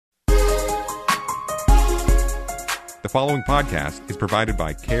The following podcast is provided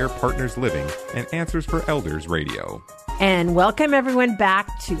by Care Partners Living and Answers for Elders Radio. And welcome everyone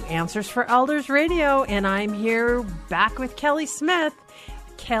back to Answers for Elders Radio. And I'm here back with Kelly Smith.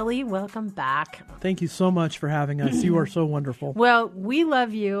 Kelly, welcome back. Thank you so much for having us. You are so wonderful. Well, we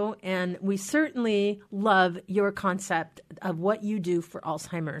love you, and we certainly love your concept of what you do for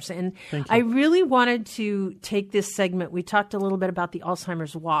Alzheimer's. And I really wanted to take this segment. We talked a little bit about the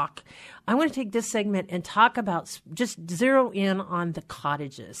Alzheimer's Walk. I want to take this segment and talk about, just zero in on the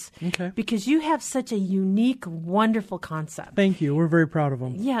cottages. Okay. Because you have such a unique, wonderful concept. Thank you. We're very proud of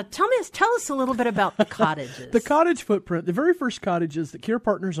them. Yeah. Tell us a little bit about the cottages. The cottage footprint, the very first cottages that Care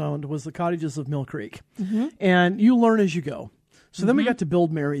Partners owned was the cottages of Mill Creek. Mm-hmm. And you learn as you go. So then we got to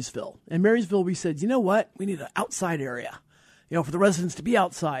build Marysville. And Marysville, we said, you know what? We need an outside area, for the residents to be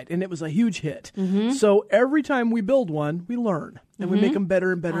outside. And it was a huge hit. Mm-hmm. So every time we build one, we learn. And we make them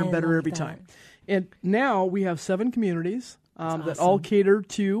better and better and better every time. And now we have 7 communities that all cater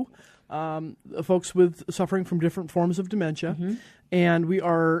to folks with suffering from different forms of dementia. Mm-hmm. And we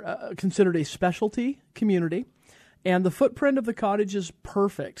are considered a specialty community. And the footprint of the cottage is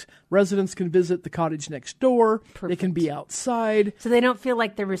perfect. Residents can visit the cottage next door. Perfect. They can be outside. So they don't feel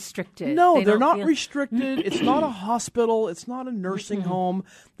like they're restricted. No, they're not restricted. It's not a hospital. It's not a nursing home.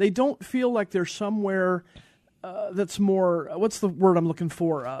 They don't feel like they're somewhere that's more, what's the word I'm looking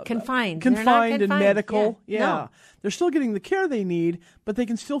for? Confined. Confined and medical. Yeah. No. They're still getting the care they need, but they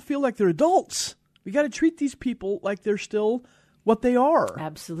can still feel like they're adults. We got to treat these people like they're still what they are.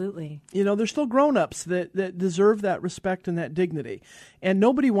 Absolutely. They're still grown-ups that deserve that respect and that dignity. And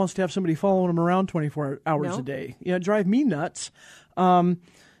nobody wants to have somebody following them around 24 hours a day. It drives me nuts.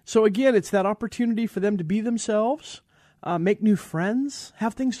 So again, it's that opportunity for them to be themselves, make new friends,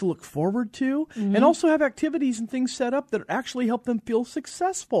 have things to look forward to, and also have activities and things set up that actually help them feel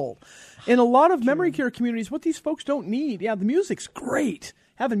successful. In a lot of memory care communities, what these folks don't need, the music's great.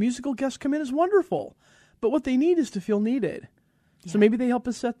 Having musical guests come in is wonderful. But what they need is to feel needed. So maybe they help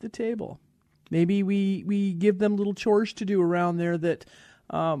us set the table. Maybe we give them little chores to do around there that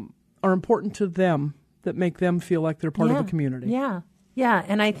are important to them, that make them feel like they're part of a community. Yeah, yeah.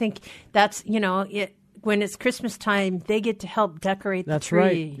 And I think that's, when it's Christmas time, they get to help decorate the tree.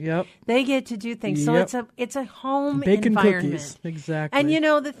 That's right. Yep. They get to do things. So it's a home Baking environment. Cookies. Exactly.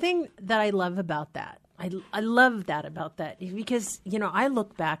 And, the thing that I love about that, I love that about that, because, I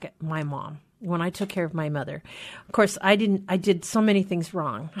look back at my mom. When I took care of my mother, of course, I did so many things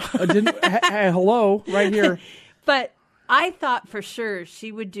wrong. Hello, right here. But I thought for sure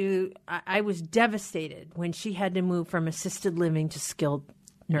she would do, I was devastated when she had to move from assisted living to skilled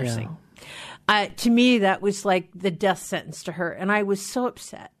nursing. Yeah. To me, that was like the death sentence to her. And I was so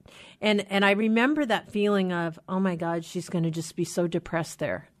upset. And I remember that feeling of, oh my God, she's going to just be so depressed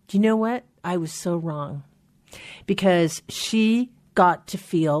there. Do you know what? I was so wrong, because she got to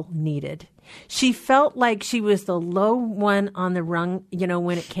feel needed. She felt like she was the low one on the rung,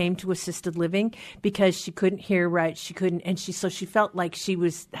 when it came to assisted living, because she couldn't hear right. She couldn't, and so she felt like she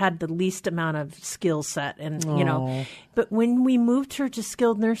had the least amount of skill set, and But when we moved her to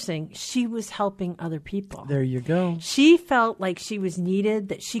skilled nursing, she was helping other people. There you go. She felt like she was needed,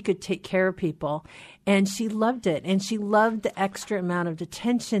 that she could take care of people, and she loved it. And she loved the extra amount of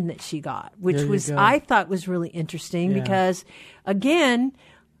attention that she got, which I thought was really interesting because, again,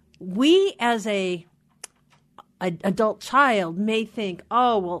 we as a adult child may think,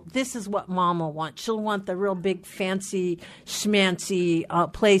 oh, well, this is what mom will want. She'll want the real big fancy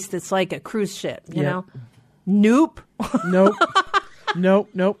schmancy place that's like a cruise ship, you know? Nope. Nope.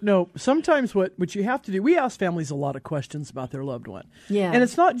 Sometimes what you have to do, we ask families a lot of questions about their loved one. Yeah. And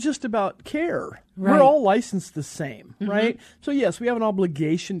it's not just about care. Right. We're all licensed the same, right? So yes, we have an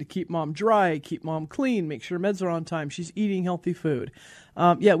obligation to keep mom dry, keep mom clean, make sure meds are on time, she's eating healthy food.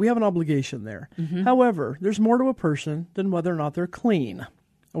 We have an obligation there. However, there's more to a person than whether or not they're clean,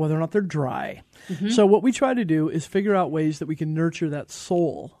 or whether or not they're dry. So what we try to do is figure out ways that we can nurture that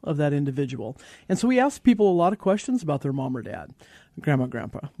soul of that individual. And so we ask people a lot of questions about their mom or dad, grandma,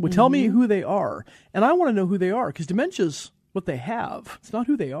 grandpa. Well, tell me who they are. And I want to know who they are, because dementia's what they have. It's not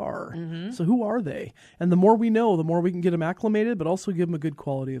who they are. So who are they? And the more we know, the more we can get them acclimated, but also give them a good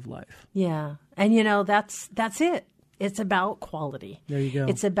quality of life. Yeah. And, that's it. It's about quality. There you go.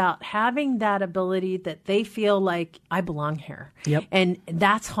 It's about having that ability that they feel like, I belong here. Yep. And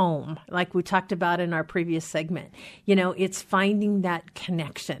that's home, like we talked about in our previous segment. It's finding that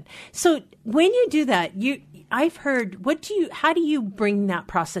connection. So when you do that, I've heard, how do you bring that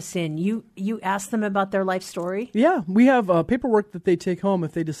process in? You ask them about their life story? Yeah, we have paperwork that they take home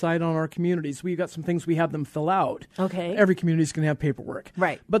if they decide on our communities. We've got some things we have them fill out. Okay. Every community is going to have paperwork.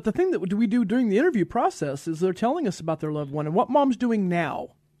 Right. But the thing that we do during the interview process is they're telling us about about their loved one and what mom's doing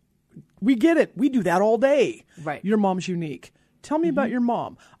now. We get it. We do that all day. Right. Your mom's unique. Tell me about your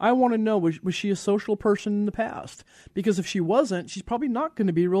mom. I want to know, was she a social person in the past? Because if she wasn't, she's probably not going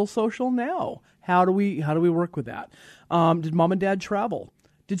to be real social now. How do we work with that? Did mom and dad travel?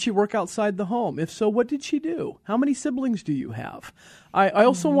 Did she work outside the home? If so, what did she do? How many siblings do you have? I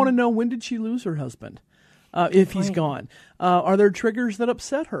also want to know, when did she lose her husband? If he's gone, are there triggers that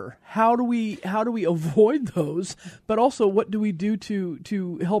upset her? How do we avoid those? But also, what do we do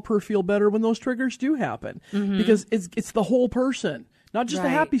to help her feel better when those triggers do happen? Because it's the whole person, not just the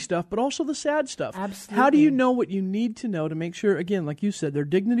happy stuff, but also the sad stuff. Absolutely. How do you know what you need to know to make sure, again, like you said, their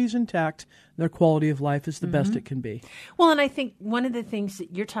dignity's intact, their quality of life is the best it can be? Well, and I think one of the things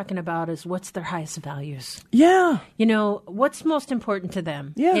that you're talking about is what's their highest values. Yeah. You know, what's most important to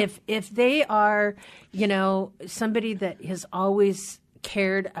them. Yeah. If they are, you know, somebody that has always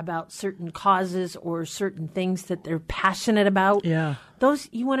cared about certain causes or certain things that they're passionate about, those,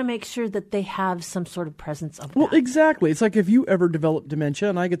 you want to make sure that they have some sort of presence of that. Well, exactly. It's like if you ever develop dementia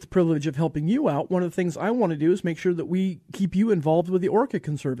and I get the privilege of helping you out, one of the things I want to do is make sure that we keep you involved with the Orca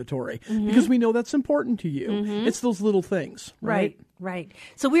Conservatory because we know that's important to you. It's those little things, right? Right.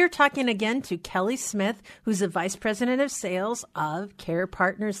 So we are talking again to Kelly Smith, who's the Vice President of Sales of Care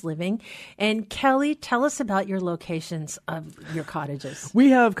Partners Living. And Kelly, tell us about your locations of your cottages. We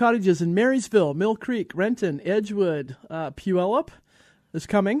have cottages in Marysville, Mill Creek, Renton, Edgewood, Puyallup is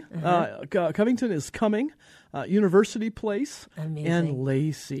coming. Covington is coming. University Place. Amazing. And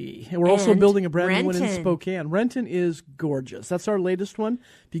Lacey. And we're also building a brand new one in Spokane. Renton is gorgeous. That's our latest one.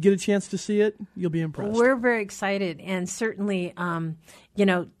 If you get a chance to see it, you'll be impressed. We're very excited. And certainly, you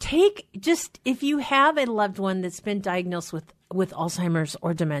know, if you have a loved one that's been diagnosed with Alzheimer's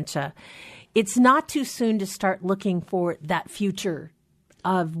or dementia, it's not too soon to start looking for that future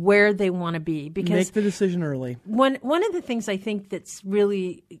of where they want to be, because make the decision early. One of the things I think that's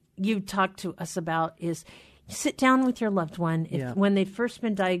really you talked to us about is sit down with your loved one when they've first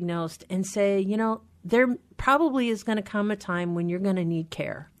been diagnosed and say, you know, there probably is going to come a time when you're going to need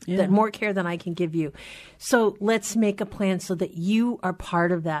care, that more care than I can give you. So let's make a plan so that you are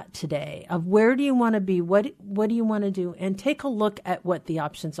part of that today, of where do you want to be? What do you want to do? And take a look at what the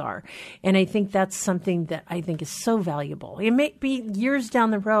options are. And I think that's something that I think is so valuable. It may be years down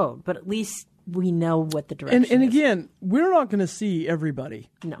the road, but at least we know what the direction is. And again, we're not going to see everybody.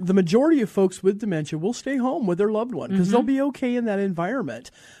 No. The majority of folks with dementia will stay home with their loved one because they'll be okay in that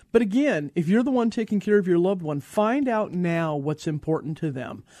environment. But again, if you're the one taking care of your loved one, find out now what's important to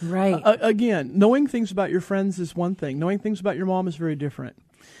them. Right. Again, knowing things about your friends is one thing. Knowing things about your mom is very different.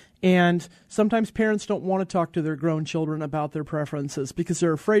 And sometimes parents don't want to talk to their grown children about their preferences because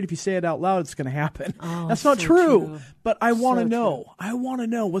they're afraid if you say it out loud, it's going to happen. Oh, that's not so true. But I want to So know. true. I want to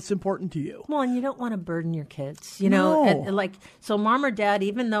know what's important to you. Well, and you don't want to burden your kids, you know, No. and so mom or dad,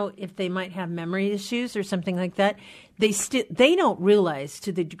 even though if they might have memory issues or something like that, they don't realize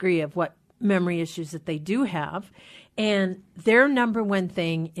to the degree of what memory issues that they do have. And their number one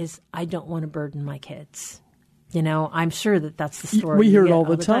thing is, I don't want to burden my kids. You know, I'm sure that's the story. We hear you it get all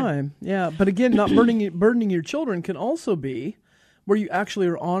the time. Yeah, but again, not burdening your children can also be where you actually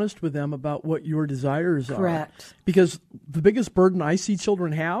are honest with them about what your desires are. Correct. Because the biggest burden I see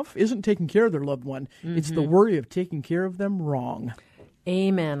children have isn't taking care of their loved one. It's the worry of taking care of them wrong.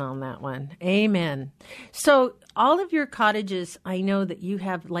 Amen on that one. Amen. So all of your cottages, I know that you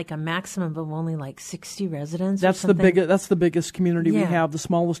have like a maximum of only like 60 residents. That's or the biggest community we have. The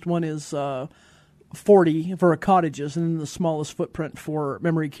smallest one is 40 for cottages, and then the smallest footprint for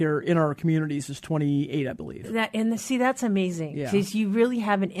memory care in our communities is 28, I believe. That's amazing because you really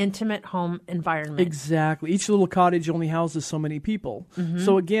have an intimate home environment. Exactly. Each little cottage only houses so many people.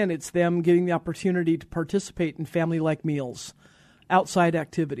 So again, it's them getting the opportunity to participate in family-like meals, outside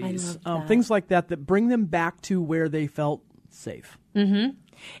activities, things like that bring them back to where they felt safe. And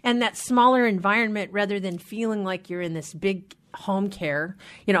that smaller environment, rather than feeling like you're in this big home care,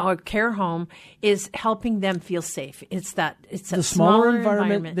 or care home, is helping them feel safe. It's the smaller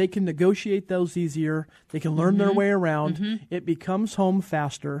environment. They can negotiate those easier. They can learn their way around. It becomes home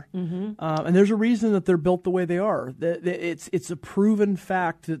faster. And there's a reason that they're built the way they are. It's a proven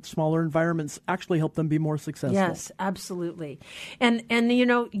fact that smaller environments actually help them be more successful. Yes, absolutely. And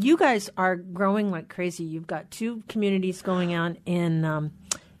you guys are growing like crazy. You've got 2 communities going on in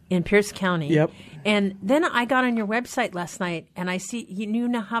Pierce County. Yep. And then I got on your website last night, and I see you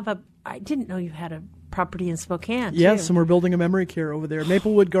now have I didn't know you had a property in Spokane. Yes, too. and we're building a memory care over there.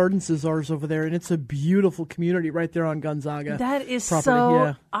 Maplewood Gardens is ours over there, and it's a beautiful community right there on Gonzaga. That is property.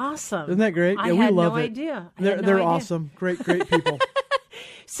 So awesome. Isn't that great? I we had love no it. idea. They're awesome. Great people.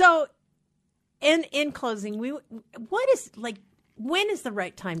 So in closing, when is the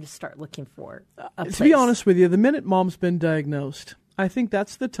right time to start looking for a place? To be honest with you, the minute mom's been diagnosed, I think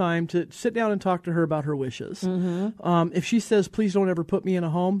that's the time to sit down and talk to her about her wishes. If she says, please don't ever put me in a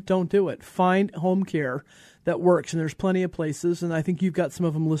home, don't do it. Find home care that works, and there's plenty of places, and I think you've got some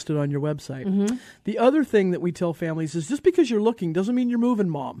of them listed on your website. The other thing that we tell families is just because you're looking doesn't mean you're moving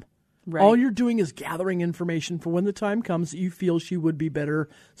mom. Right. All you're doing is gathering information for when the time comes that you feel she would be better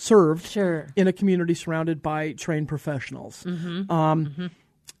served in a community surrounded by trained professionals.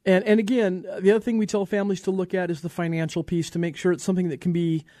 And again, the other thing we tell families to look at is the financial piece to make sure it's something that can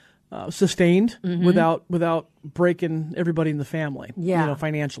be sustained without breaking everybody in the family,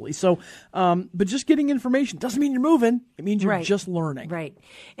 financially. So, but just getting information doesn't mean you're moving. It means you're just learning. Right.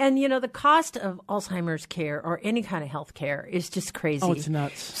 And, the cost of Alzheimer's care or any kind of health care is just crazy. Oh, it's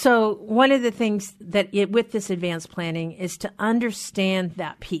nuts. So one of the things that with this advanced planning is to understand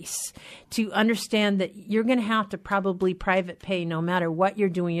that piece, to understand that you're going to have to probably private pay no matter what you're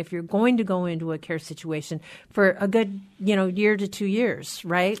doing if you're going to go into a care situation for a good, year to 2 years,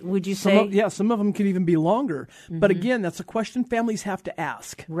 right? Would you say? Some of them could even be longer. But again, that's a question families have to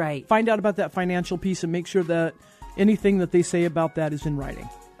ask. Right. Find out about that financial piece and make sure that anything that they say about that is in writing.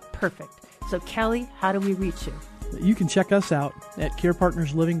 Perfect. So, Kelly, how do we reach you? You can check us out at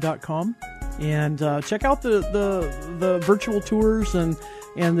carepartnersliving.com and check out the virtual tours and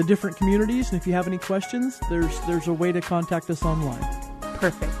the different communities. And if you have any questions, there's a way to contact us online.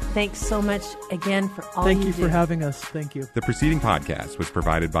 Perfect. Thanks so much again for all Thank you for having us. Thank you. The preceding podcast was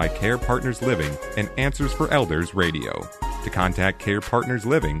provided by Care Partners Living and Answers for Elders Radio. To contact Care Partners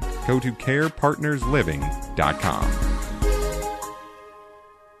Living, go to carepartnersliving.com.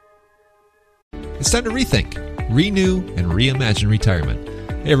 It's time to rethink, renew, and reimagine retirement.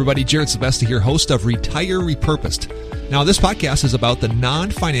 Hey everybody, Jared Sebesta here, host of Retire Repurposed. Now, this podcast is about the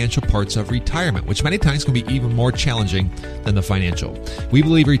non-financial parts of retirement, which many times can be even more challenging than the financial. We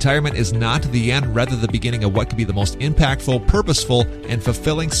believe retirement is not the end, rather the beginning of what could be the most impactful, purposeful, and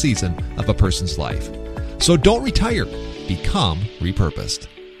fulfilling season of a person's life. So don't retire, become repurposed.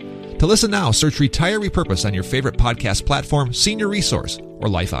 To listen now, search Retire Repurposed on your favorite podcast platform, Senior Resource, or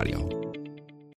Life Audio.